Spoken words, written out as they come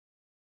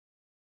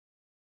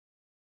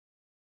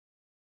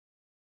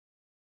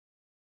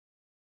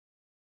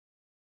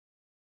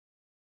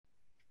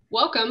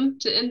Welcome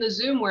to In the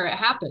Zoom Where It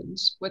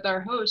Happens with our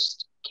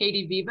host,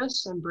 Katie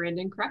Vivas and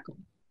Brandon Krekel.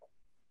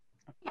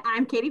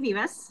 I'm Katie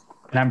Vivas.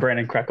 And I'm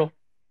Brandon Krekel.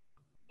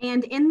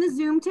 And in the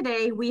Zoom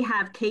today, we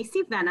have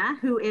Kasey Vena,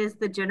 who is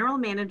the general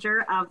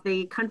manager of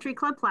the Country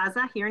Club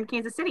Plaza here in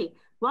Kansas City.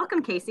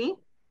 Welcome, Kasey.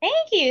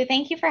 Thank you.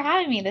 Thank you for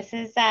having me. This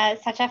is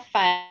such a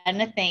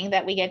fun thing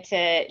that we get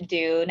to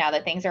do now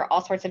that things are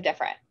all sorts of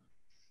different.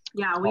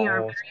 Yeah, we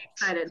are very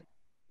excited.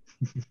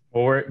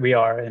 Well, we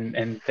are,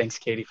 and thanks,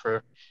 Katie,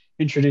 for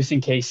introducing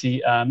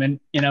Kasey. And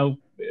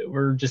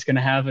we're just going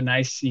to have a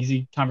nice,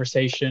 easy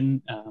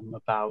conversation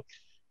about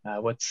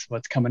what's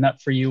coming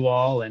up for you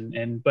all.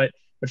 But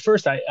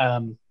first,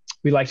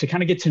 we like to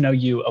kind of get to know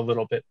you a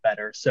little bit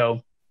better.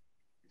 So,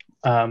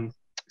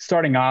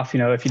 starting off,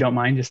 if you don't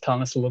mind, just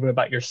telling us a little bit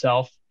about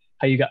yourself,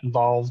 how you got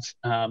involved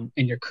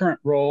in your current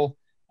role,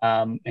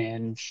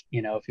 and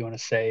if you want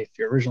to say if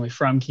you're originally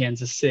from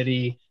Kansas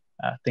City,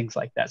 things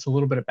like that. So a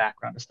little bit of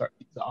background to start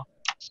things off.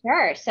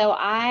 Sure. So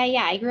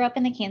I grew up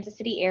in the Kansas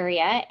City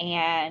area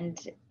and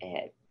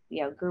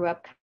grew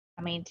up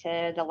coming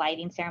to the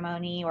lighting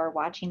ceremony or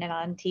watching it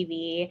on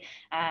TV.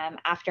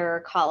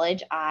 After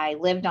college, I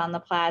lived on the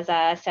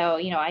Plaza. So,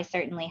 I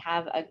certainly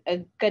have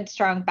a good,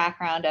 strong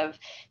background of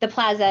the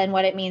Plaza and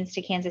what it means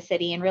to Kansas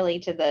City and really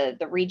to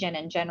the region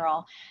in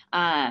general.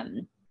 I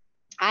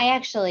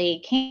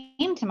actually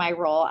came to my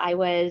role. I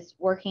was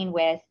working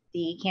with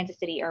the Kansas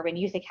City Urban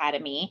Youth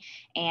Academy,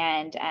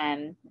 and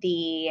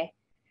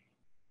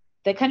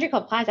the Country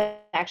Club Plaza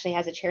actually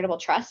has a charitable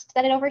trust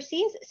that it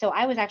oversees. So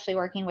I was actually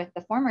working with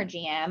the former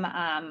GM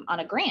on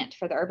a grant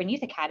for the Urban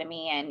Youth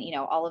Academy and,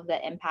 all of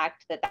the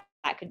impact that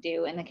could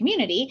do in the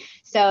community.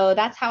 So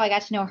that's how I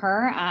got to know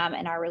her,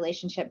 and our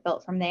relationship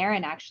built from there,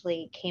 and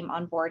actually came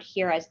on board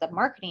here as the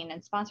marketing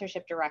and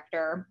sponsorship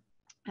director.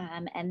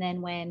 And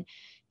then when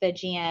the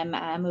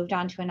GM moved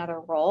on to another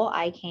role,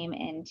 I came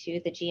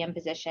into the GM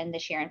position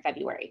this year in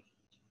February.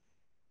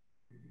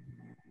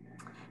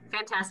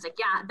 Fantastic.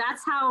 Yeah,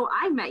 that's how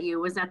I met you,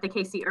 was at the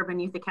KC Urban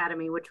Youth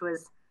Academy, which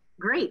was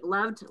great.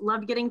 Loved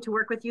getting to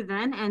work with you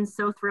then, and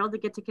so thrilled to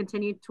get to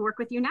continue to work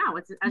with you now.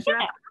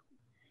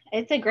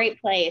 It's a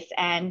great place.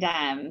 And,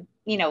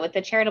 with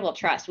the charitable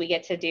trust, we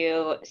get to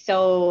do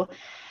so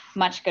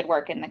much good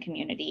work in the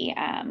community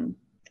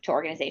to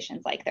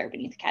organizations like the Urban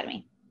Youth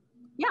Academy.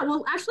 Yeah,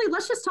 well, actually,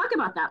 let's just talk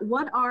about that.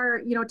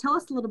 Tell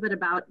us a little bit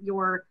about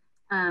your,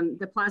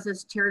 the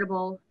Plaza's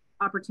charitable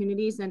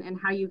opportunities and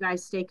how you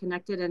guys stay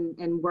connected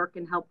and work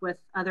and help with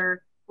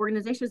other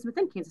organizations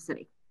within Kansas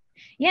City.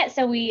 Yeah,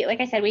 so like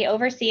I said, we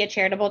oversee a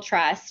charitable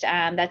trust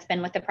that's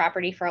been with the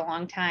property for a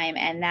long time,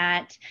 and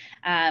that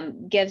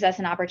gives us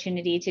an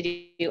opportunity to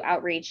do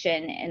outreach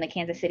in the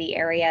Kansas City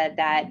area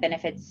that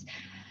benefits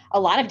a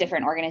lot of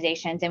different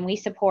organizations. And we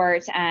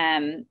support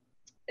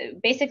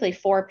basically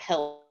 4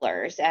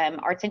 pillars: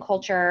 arts and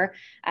culture,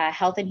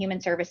 health and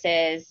human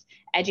services,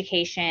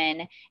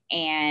 education,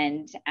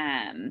 and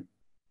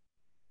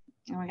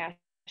oh my gosh,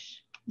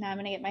 now I'm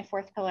going to get my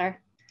 4th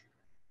pillar.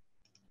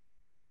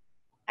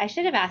 I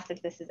should have asked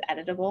if this is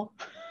editable.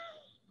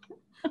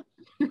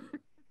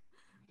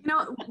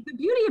 The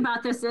beauty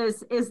about this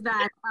is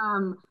that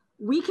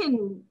we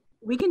can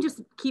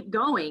just keep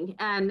going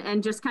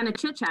and just kind of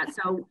chit chat.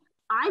 So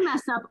I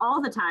mess up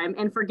all the time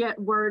and forget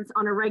words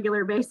on a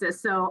regular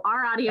basis. So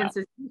our audience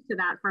is used to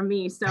that from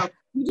me. So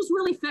you just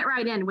really fit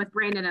right in with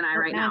Brandon and I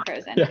right now.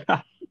 Frozen.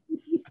 Yeah.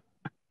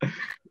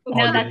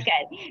 No, that's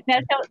good. No,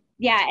 so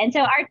yeah, and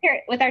so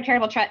with our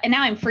charitable trust, and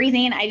now I'm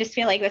freezing. I just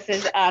feel like this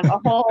is a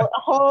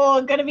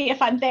whole going to be a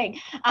fun thing.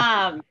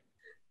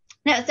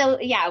 No, so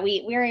yeah,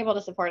 we are able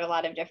to support a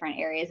lot of different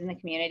areas in the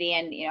community,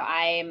 and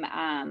I'm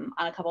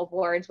on a couple of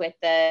boards with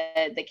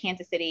the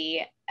Kansas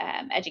City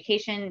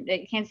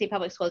the Kansas City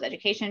Public Schools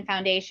Education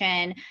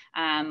Foundation.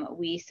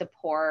 We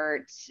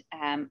support,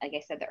 like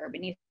I said, the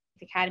Urban Youth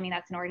Academy.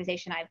 That's an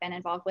organization I've been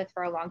involved with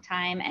for a long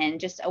time, and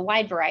just a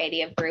wide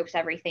variety of groups,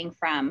 everything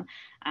from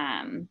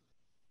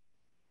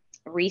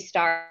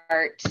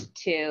Restart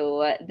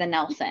to the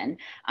Nelson.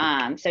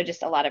 So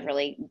just a lot of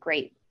really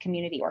great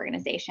community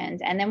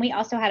organizations. And then we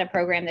also had a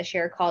program this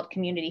year called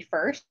Community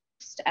First,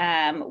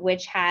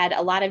 which had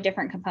a lot of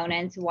different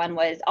components. One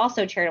was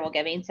also charitable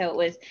giving. So it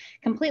was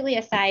completely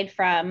aside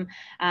from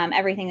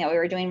everything that we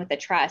were doing with the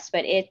trust,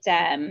 but it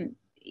kind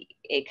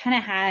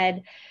of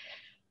had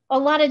a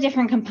lot of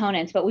different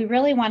components, but we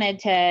really wanted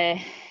to,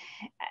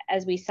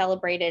 as we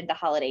celebrated the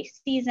holiday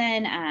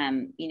season,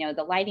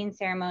 the lighting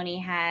ceremony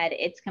had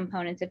its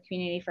components of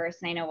Community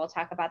First, and I know we'll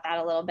talk about that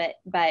a little bit,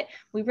 but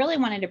we really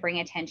wanted to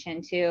bring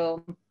attention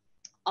to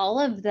all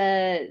of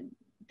the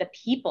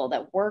people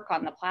that work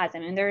on the plaza. I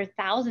mean, there are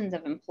thousands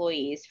of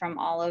employees from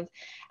all of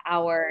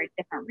our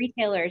different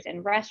retailers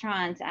and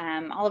restaurants,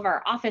 all of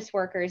our office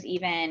workers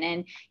even,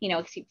 and,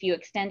 if you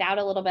extend out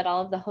a little bit,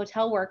 all of the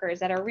hotel workers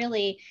that are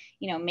really,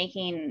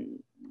 making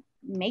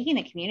making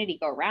the community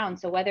go round.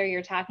 So whether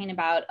you're talking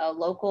about a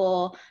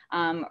local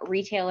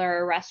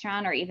retailer or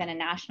restaurant, or even a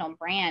national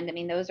brand, I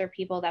mean, those are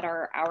people that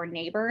are our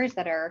neighbors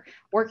that are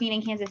working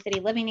in Kansas City,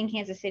 living in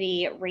Kansas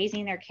City,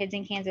 raising their kids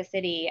in Kansas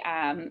City,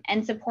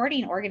 and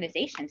supporting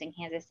organizations in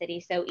Kansas City.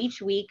 So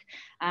each week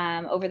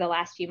over the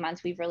last few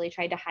months, we've really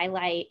tried to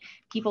highlight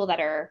people that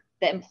are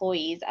the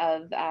employees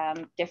of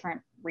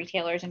different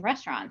retailers and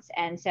restaurants.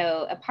 And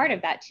so a part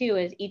of that too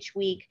is each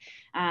week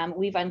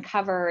we've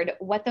uncovered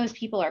what those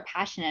people are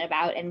passionate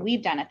about, and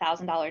we've done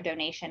 $1,000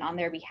 donation on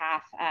their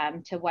behalf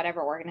to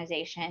whatever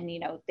organization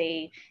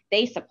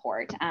they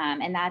support,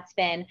 and that's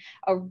been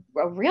a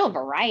real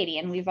variety.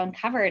 And we've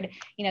uncovered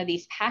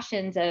these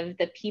passions of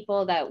the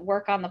people that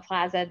work on the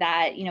plaza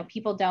that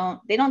people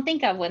don't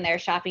think of when they're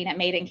shopping at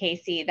Made in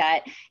Kasey,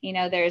 that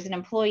there's an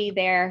employee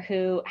there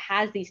who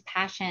has these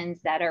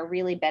passions that are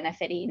really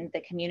benefiting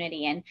the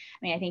community. And I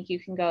mean, I think you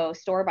can go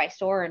store by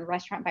store and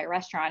restaurant by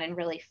restaurant and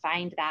really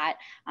find that.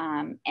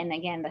 And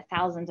again, the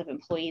thousands of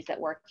employees that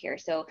work here.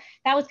 So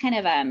that was kind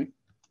of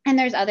and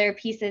there's other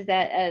pieces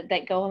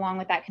that go along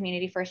with that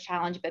Community First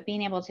Challenge, but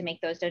being able to make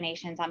those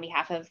donations on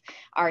behalf of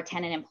our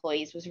tenant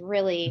employees was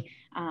really,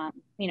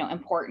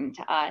 important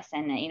to us.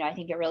 And, I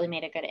think it really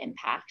made a good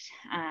impact.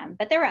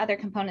 But there were other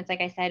components.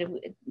 Like I said,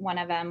 one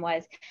of them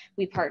was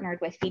we partnered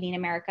with Feeding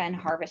America and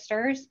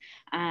Harvesters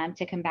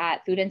to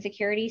combat food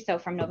insecurity. So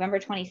from November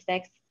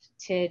 26th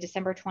to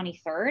December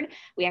 23rd,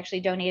 we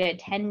actually donated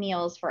 10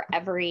 meals for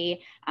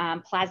every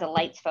Plaza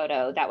Lights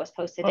photo that was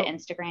posted to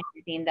Instagram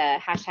using the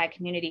hashtag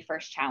Community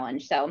First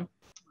Challenge. So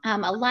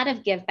a lot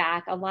of give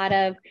back, a lot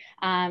of,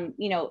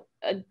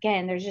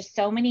 again, there's just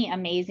so many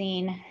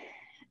amazing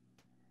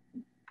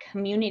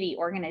community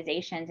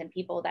organizations and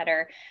people that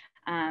are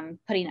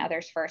putting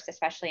others first,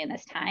 especially in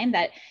this time,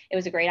 that it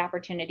was a great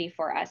opportunity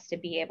for us to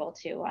be able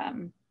to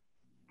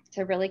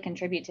really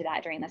contribute to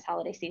that during this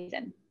holiday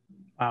season.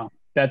 Wow,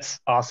 that's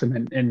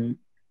awesome. And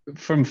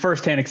from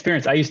firsthand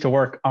experience, I used to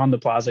work on the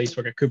plaza. I used to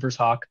work at Cooper's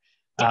Hawk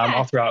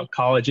all throughout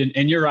college.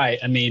 And you're right.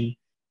 I mean,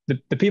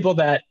 the people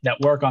that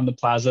work on the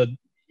plaza,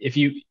 if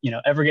you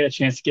ever get a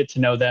chance to get to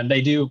know them,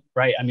 they do,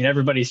 right? I mean,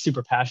 everybody's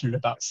super passionate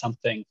about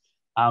something,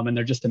 and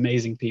they're just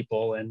amazing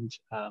people. And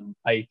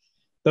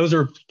those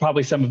are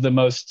probably some of the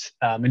most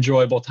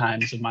enjoyable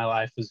times of my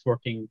life, was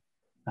working,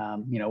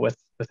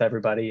 with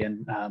everybody.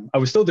 And I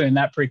was still doing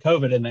that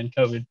pre-COVID, and then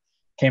COVID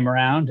came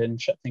around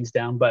and shut things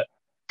down. But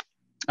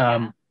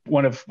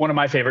one of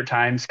my favorite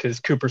times, because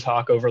Cooper's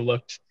Hawk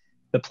overlooked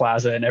the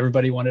plaza and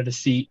everybody wanted a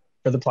seat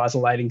for the plaza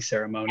lighting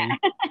ceremony.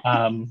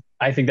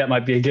 I think that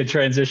might be a good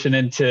transition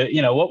into,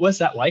 what was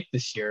that like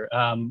this year?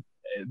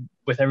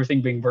 With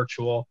everything being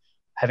virtual,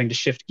 having to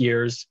shift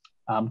gears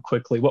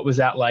quickly, what was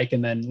that like?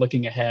 And then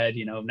looking ahead,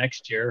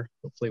 next year,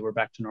 hopefully we're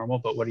back to normal,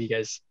 but what do you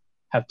guys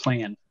have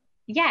planned?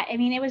 Yeah, I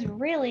mean, it was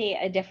really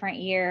a different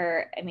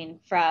year. I mean,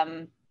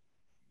 for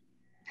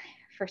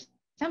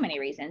so many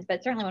reasons,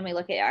 but certainly when we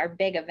look at our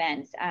big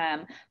events,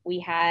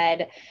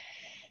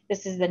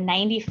 this is the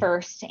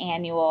 91st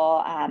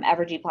annual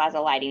Evergy Plaza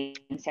lighting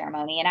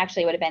ceremony, and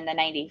actually would have been the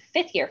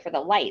 95th year for the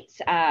lights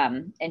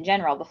in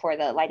general before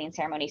the lighting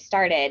ceremony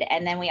started.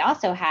 And then we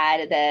also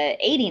had the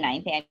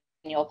 89th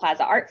annual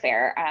Plaza Art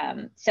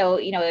Fair. So,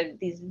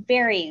 these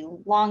very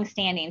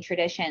long-standing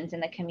traditions in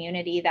the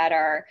community that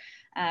are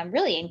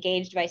really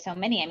engaged by so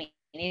many. I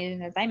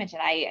mean, as I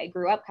mentioned, I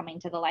grew up coming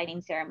to the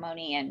lighting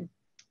ceremony, and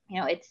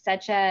it's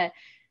such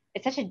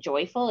a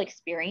joyful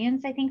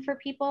experience, I think, for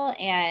people.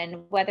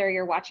 And whether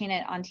you're watching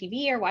it on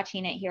TV or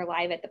watching it here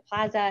live at the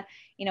plaza,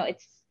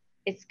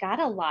 it's got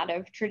a lot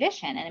of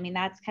tradition. And I mean,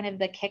 that's kind of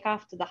the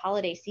kickoff to the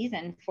holiday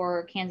season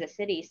for Kansas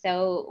City.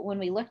 So when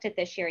we looked at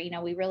this year,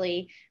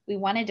 we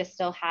wanted to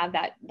still have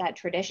that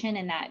tradition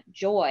and that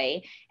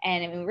joy.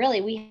 And I mean,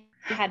 really, we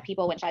had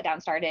people when shutdown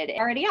started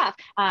already off.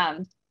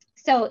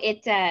 So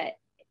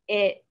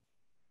it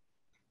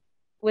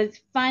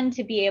was fun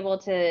to be able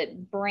to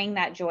bring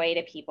that joy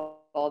to people,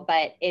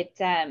 but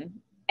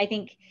I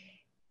think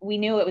we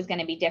knew it was going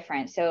to be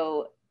different.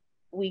 So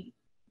we,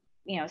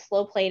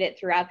 slow played it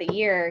throughout the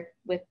year,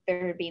 with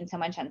there being so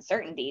much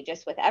uncertainty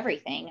just with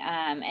everything.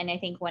 And I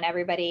think when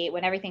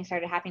everything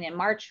started happening in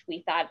March,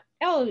 we thought,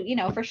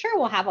 for sure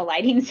we'll have a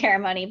lighting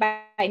ceremony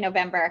by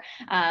November.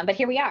 But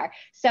here we are.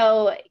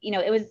 So,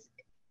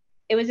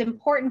 it was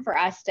important for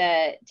us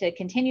to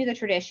continue the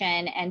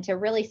tradition and to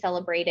really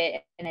celebrate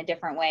it in a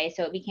different way.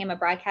 So it became a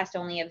broadcast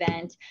only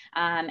event.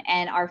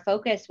 And our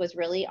focus was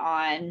really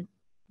on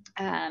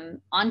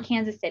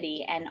Kansas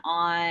City and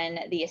on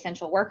the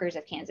essential workers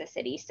of Kansas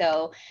City.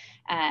 So,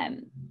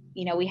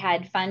 we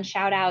had fun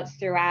shout outs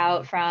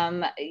throughout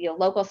from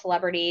local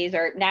celebrities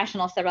or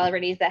national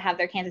celebrities that have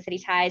their Kansas City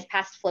ties,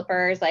 past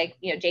flippers like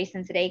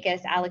Jason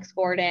Sudeikis, Alex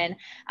Gordon.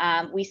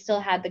 We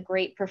still had the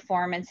great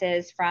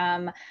performances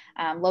from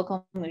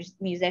local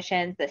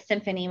musicians. The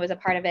symphony was a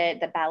part of it.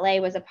 The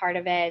ballet was a part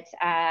of it.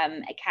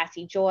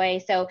 Cassie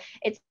Joy. So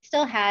it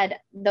still had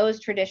those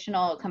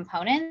traditional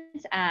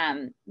components,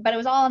 but it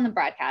was all on the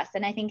broadcast.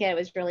 And I think it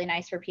was really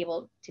nice for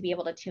people to be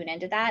able to tune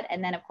into that.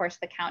 And then, of course,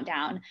 the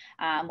countdown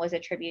was a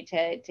tribute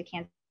to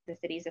Kansas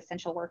City's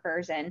essential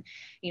workers and,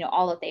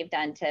 all that they've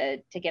done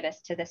to get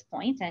us to this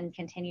point and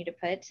continue to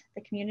put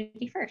the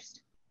community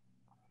first.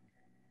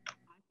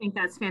 I think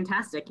that's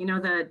fantastic.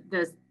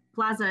 The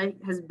Plaza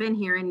has been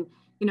here, and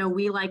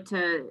we like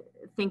to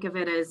think of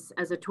it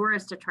as a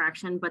tourist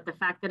attraction, but the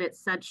fact that it's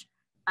such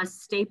a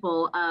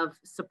staple of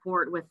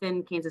support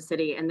within Kansas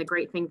City and the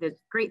great things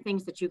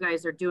that you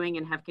guys are doing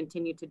and have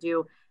continued to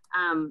do.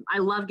 I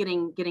love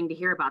getting to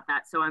hear about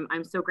that. So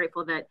I'm so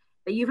grateful that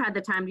you've had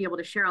the time to be able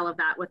to share all of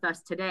that with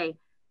us today.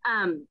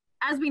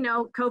 As we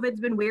know, COVID's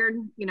been weird.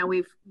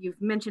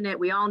 You've mentioned it.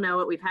 We all know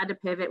it. We've had to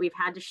pivot. We've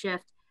had to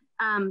shift.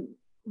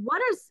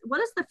 What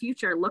does the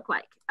future look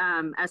like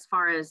as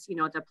far as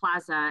the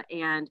Plaza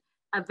and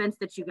events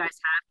that you guys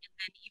have, and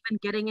then even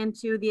getting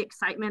into the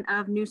excitement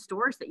of new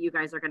stores that you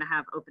guys are going to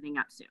have opening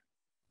up soon?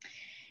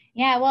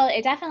 Yeah, well,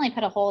 it definitely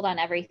put a hold on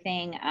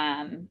everything.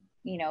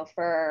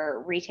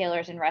 For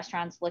retailers and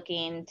restaurants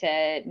looking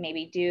to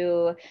maybe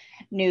do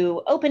new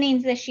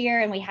openings this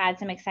year. And we had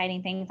some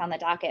exciting things on the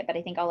docket, but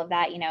I think all of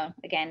that,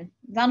 again,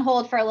 is on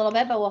hold for a little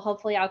bit, but we'll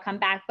hopefully all come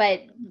back.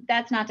 But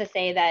that's not to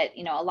say that,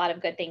 a lot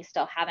of good things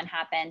still haven't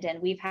happened.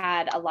 And we've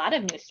had a lot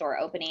of new store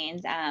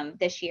openings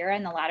this year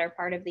and the latter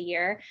part of the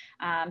year.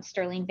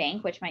 Sterling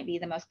Bank, which might be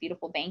the most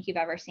beautiful bank you've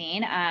ever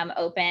seen,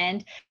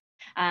 opened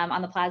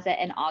on the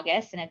Plaza in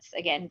August. And it's,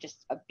 again,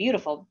 just a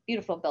beautiful,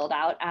 beautiful build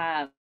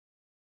out.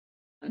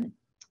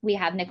 We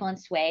have Nickel and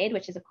Suede,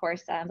 which is, of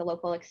course, the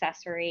local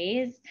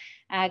accessories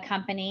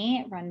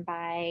company run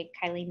by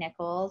Kylie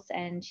Nichols.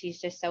 And she's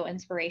just so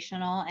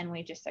inspirational. And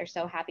we just are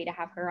so happy to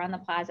have her on the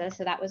Plaza.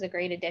 So that was a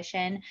great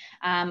addition.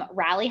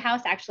 Rally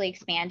House actually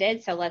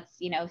expanded. So let's,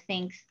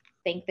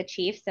 thank the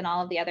Chiefs and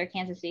all of the other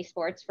Kansas City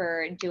sports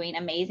for doing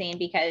amazing,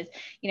 because,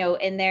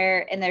 in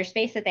their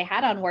space that they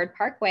had on Ward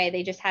Parkway,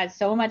 they just had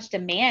so much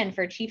demand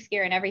for Chiefs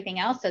gear and everything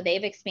else. So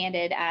they've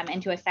expanded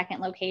into a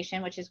second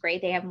location, which is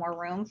great. They have more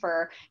room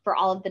for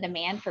all of the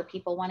demand for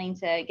people wanting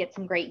to get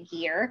some great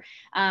gear.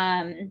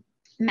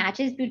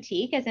 Matches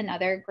Boutique is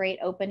another great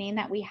opening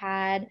that we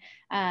had,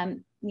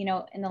 in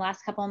the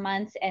last couple of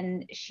months.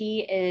 And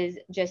she is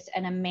just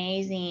an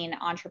amazing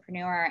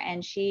entrepreneur.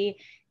 And she,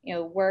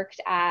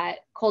 worked at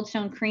Cold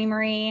Stone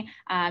Creamery.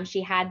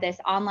 She had this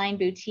online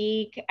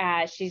boutique.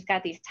 She's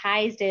got these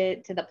ties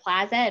to the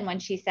Plaza. And when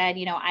she said,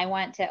 I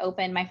want to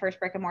open my first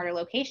brick and mortar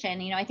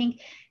location, I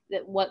think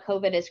that what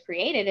COVID has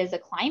created is a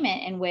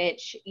climate in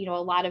which, a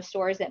lot of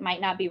stores that might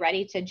not be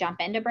ready to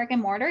jump into brick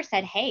and mortar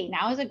said, hey,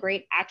 now is a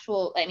great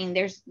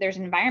there's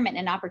an environment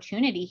and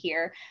opportunity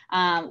here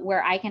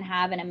where I can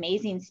have an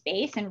amazing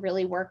space and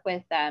really work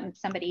with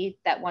somebody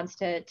that wants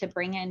to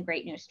bring in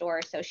great new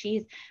stores. So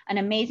she's an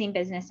amazing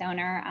business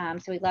owner.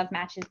 So we love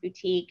Matches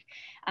Boutique.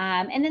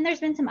 And then there's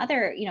been some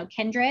other,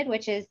 Kindred,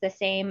 which is the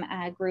same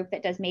group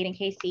that does Made in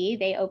KC.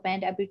 They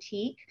opened a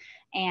boutique.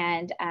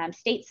 And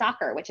State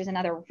Soccer, which is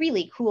another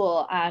really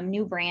cool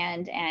new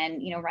brand,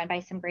 and run by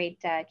some great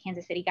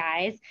Kansas City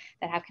guys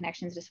that have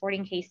connections to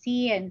Sporting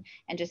KC and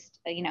just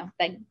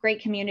the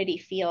great community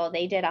feel.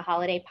 They did a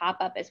holiday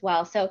pop-up as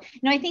well. So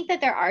I think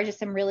that there are just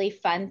some really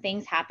fun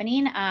things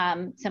happening,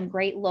 some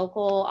great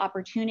local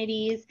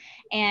opportunities,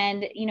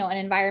 and an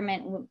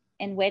environment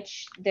in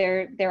which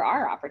there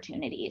are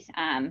opportunities.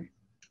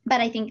 But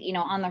I think,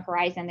 on the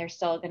horizon, there's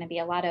still going to be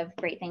a lot of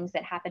great things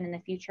that happen in the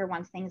future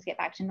once things get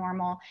back to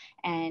normal.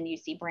 And you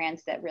see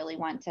brands that really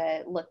want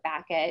to look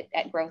back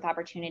at growth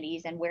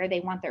opportunities and where they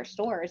want their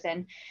stores.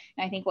 And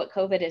I think what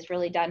COVID has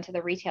really done to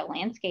the retail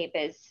landscape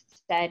is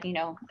said,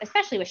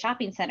 especially with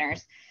shopping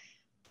centers,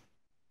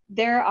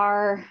 there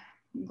are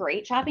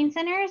great shopping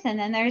centers, and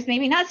then there's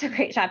maybe not so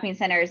great shopping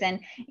centers.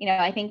 And,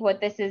 I think what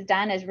this has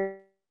done is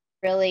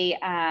really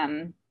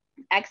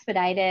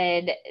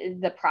expedited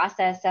the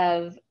process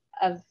of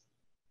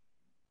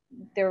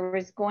there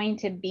was going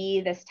to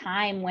be this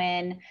time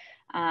when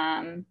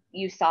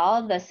you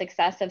saw the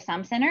success of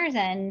some centers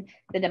and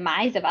the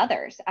demise of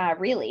others,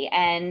 really.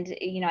 And,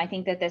 I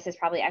think that this has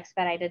probably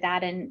expedited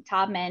that. And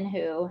Taubman,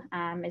 who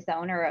is the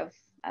owner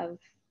of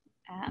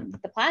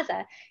the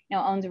Plaza,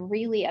 owns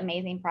really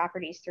amazing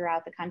properties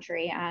throughout the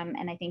country.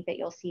 And I think that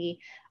you'll see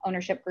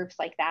ownership groups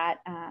like that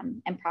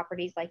and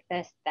properties like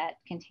this that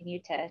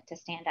continue to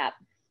stand up.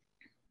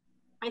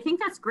 I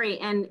think that's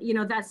great. And,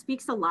 that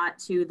speaks a lot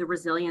to the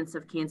resilience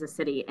of Kansas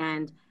City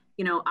and,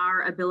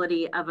 our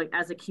ability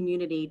as a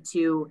community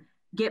to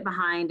get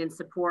behind and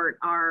support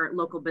our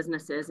local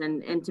businesses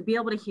and to be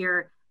able to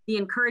hear the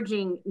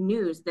encouraging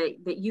news that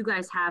you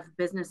guys have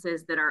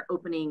businesses that are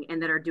opening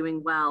and that are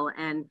doing well,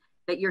 and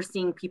that you're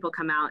seeing people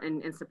come out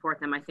and support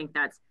them. I think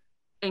that's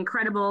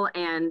incredible.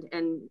 And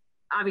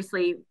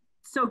obviously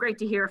so great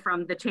to hear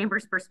from the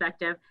Chamber's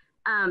perspective.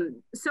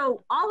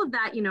 So all of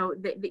that,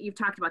 that you've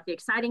talked about, the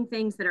exciting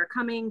things that are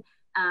coming,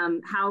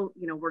 how,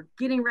 we're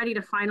getting ready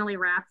to finally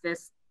wrap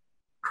this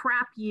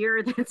crap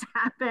year that's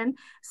happened.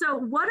 So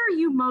what are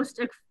you most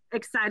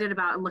excited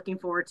about and looking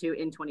forward to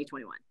in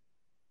 2021?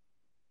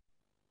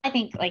 I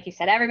think, like you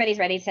said, everybody's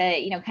ready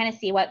to, kind of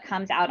see what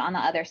comes out on the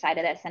other side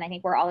of this. And I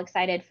think we're all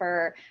excited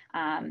for,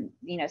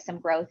 some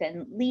growth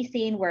in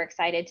leasing. We're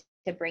excited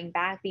to bring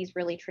back these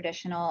really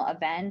traditional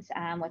events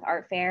with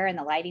art fair and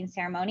the lighting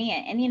ceremony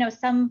and, you know,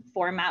 some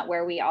format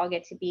where we all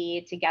get to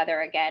be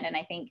together again. And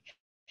I think,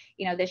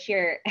 you know, this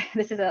year,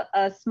 this is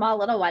a small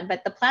little one,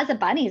 but the Plaza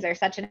Bunnies are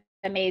such an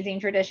amazing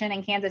tradition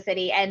in Kansas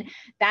City. And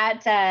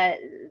that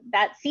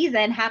that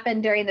season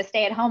happened during the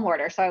stay-at-home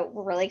order. So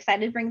we're really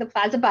excited to bring the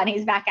Plaza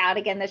Bunnies back out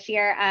again this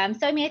year.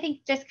 So, I mean, I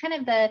think just kind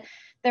of the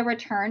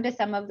return to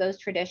some of those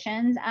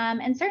traditions.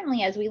 And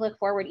certainly as we look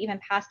forward, even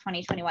past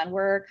 2021,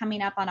 we're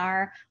coming up on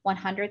our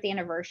 100th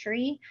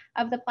anniversary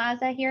of the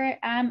Plaza here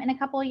in a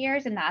couple of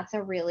years. And that's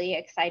a really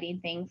exciting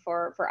thing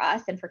for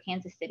us and for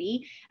Kansas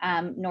City.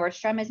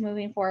 Nordstrom is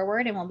moving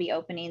forward and will be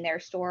opening their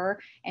store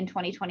in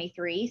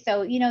 2023.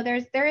 So, you know,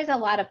 there is a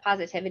lot of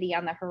positivity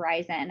on the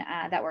horizon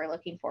that we're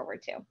looking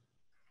forward to.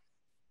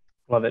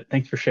 Love it.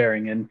 Thanks for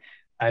sharing. And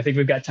I think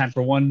we've got time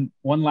for one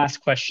last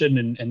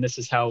question, and this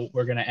is how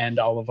we're going to end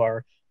all of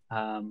our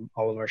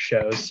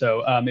shows.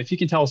 So if you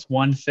can tell us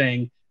one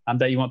thing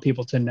that you want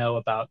people to know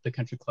about the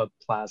Country Club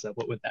Plaza,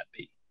 what would that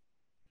be?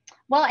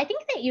 Well, I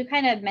think that you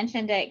kind of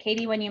mentioned it,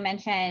 Katie, when you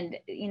mentioned,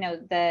 you know,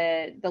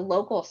 the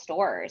local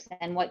stores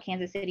and what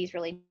Kansas City's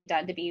really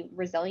done to be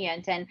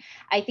resilient. And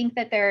I think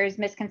that there's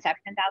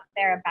misconceptions out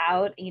there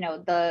about, you know,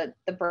 the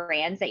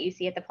brands that you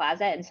see at the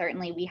Plaza. And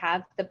certainly we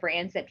have the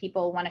brands that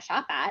people want to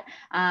shop at,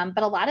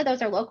 but a lot of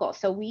those are local.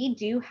 So we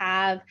do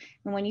have,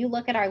 when you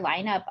look at our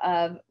lineup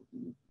of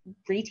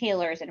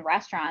retailers and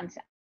restaurants,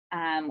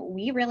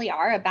 we really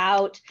are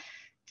about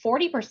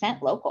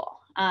 40% local.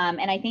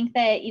 And I think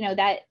that, you know,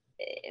 that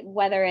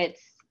whether it's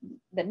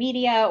the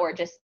media or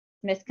just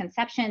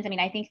misconceptions, I mean,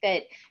 I think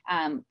that,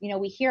 you know,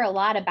 we hear a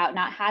lot about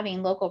not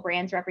having local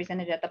brands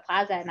represented at the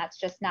Plaza, and that's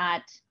just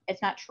not,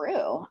 it's not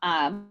true.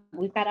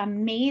 We've got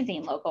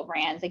amazing local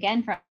brands,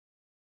 again, from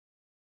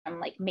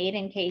like Made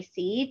in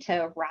KC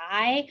to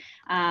Rye,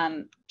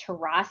 to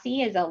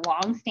Rossi is a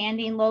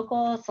long-standing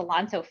local,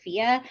 Salon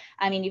Sofia.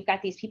 I mean, you've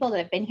got these people that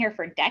have been here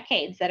for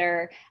decades that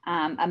are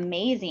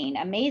amazing,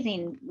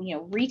 you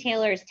know,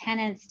 retailers,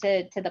 tenants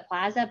to the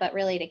Plaza, but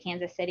really to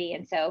Kansas City.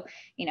 And so,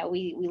 you know,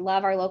 we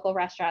love our local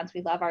restaurants,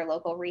 we love our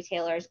local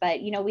retailers, but,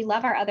 you know, we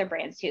love our other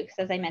brands too, because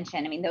as I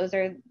mentioned, I mean, those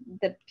are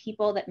the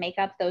people that make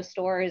up those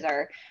stores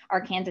are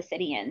Kansas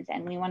Cityans,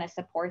 and we want to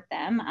support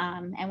them.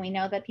 And we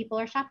know that people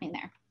are shopping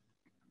there.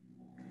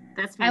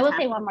 That's fantastic. I will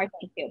say one more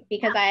thing too,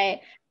 because I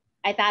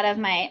thought of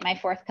my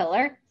fourth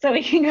pillar, so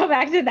we can go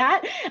back to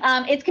that.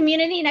 It's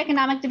community and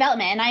economic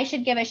development. And I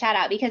should give a shout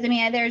out because, I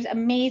mean, there's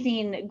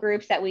amazing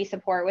groups that we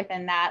support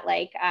within that,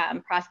 like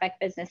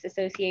Prospect Business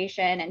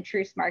Association and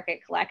Truce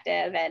Market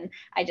Collective. And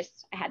I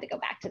had to go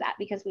back to that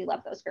because we love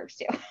those groups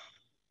too.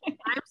 I'm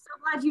so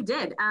glad you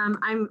did.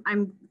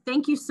 I'm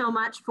thank you so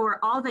much for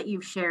all that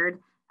you've shared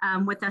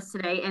with us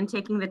today and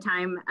taking the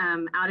time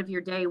out of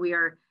your day. We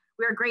are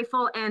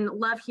grateful and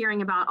love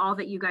hearing about all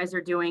that you guys are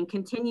doing.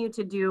 Continue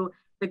to do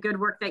the good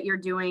work that you're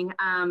doing.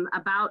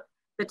 About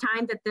the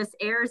time that this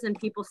airs and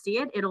people see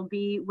it, it'll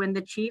be when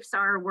the Chiefs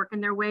are working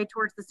their way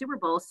towards the Super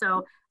Bowl.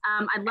 So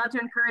I'd love to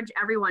encourage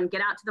everyone,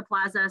 get out to the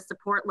Plaza,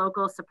 support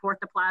local, support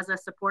the Plaza,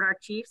 support our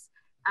Chiefs.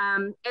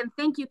 And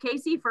thank you,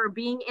 Kasey, for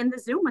being in the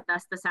Zoom with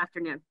us this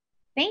afternoon.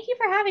 Thank you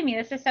for having me.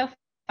 This is so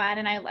fun.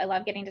 And I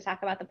love getting to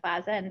talk about the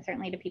Plaza, and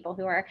certainly to people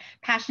who are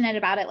passionate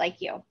about it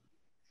like you.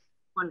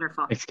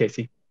 Wonderful. Thanks,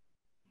 Kasey.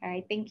 All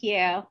right, thank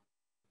you.